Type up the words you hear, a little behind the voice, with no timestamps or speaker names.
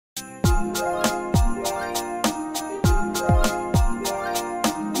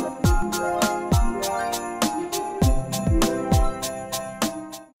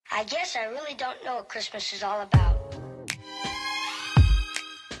what Christmas is all about.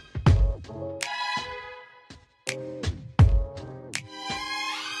 Isn't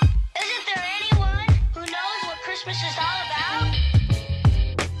there anyone who knows what Christmas is all about?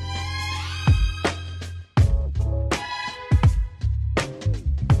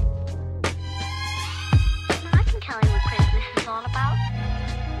 I can tell you what Christmas is all about.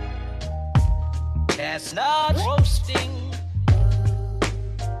 Chestnuts roasting,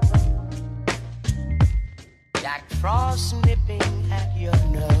 Jack Frost nipping at your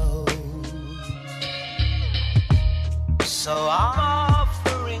nose. So I'm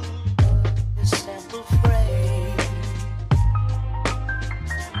offering this simple phrase.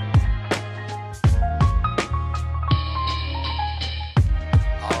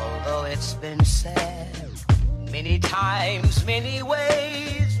 Although it's been said many times, many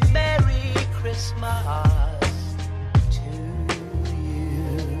ways, Merry Christmas to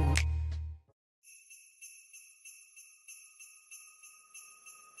you.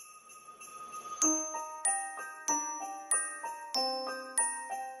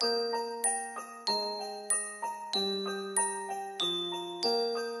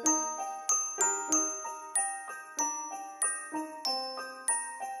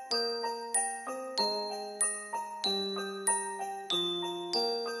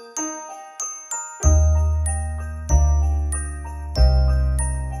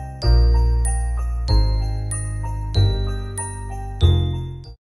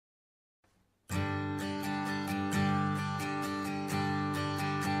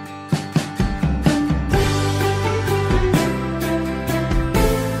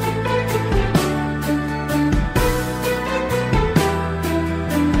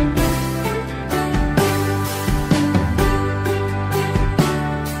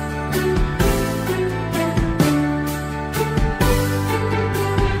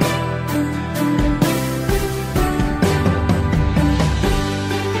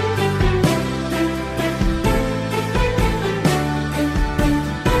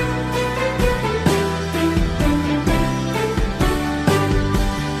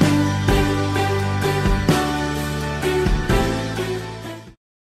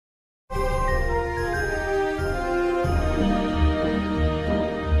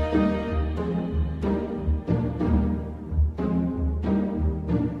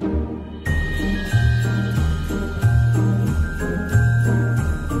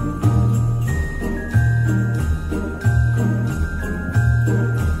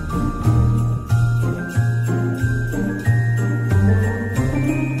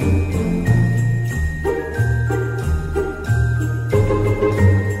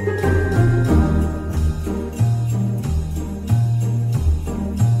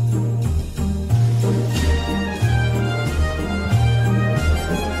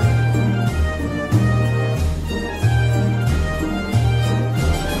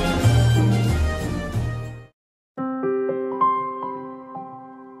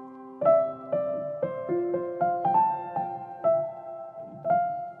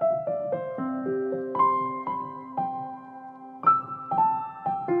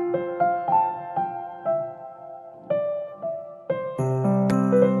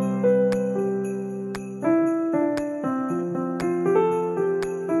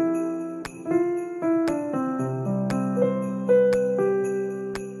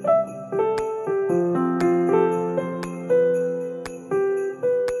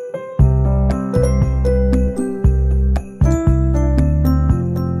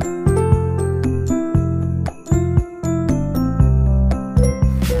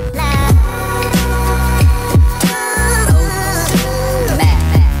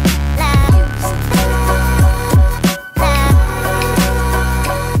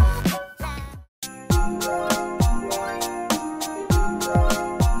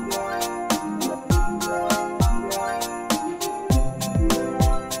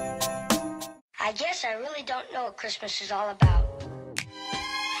 I guess I really don't know what Christmas is all about.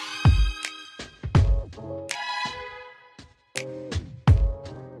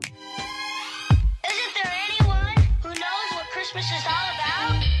 Isn't there anyone who knows what Christmas is all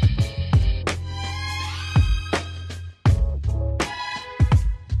about?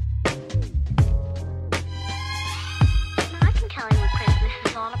 I can tell you what Christmas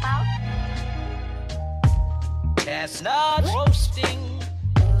is all about. Chestnuts roasting,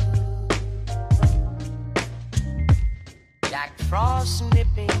 Jack Frost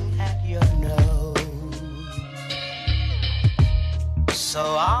nipping at your nose. So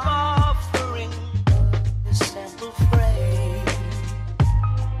I'm offering this simple phrase.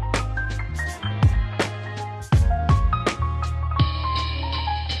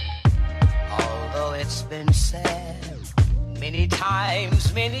 been said many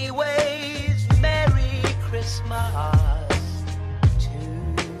times, many ways. Merry Christmas.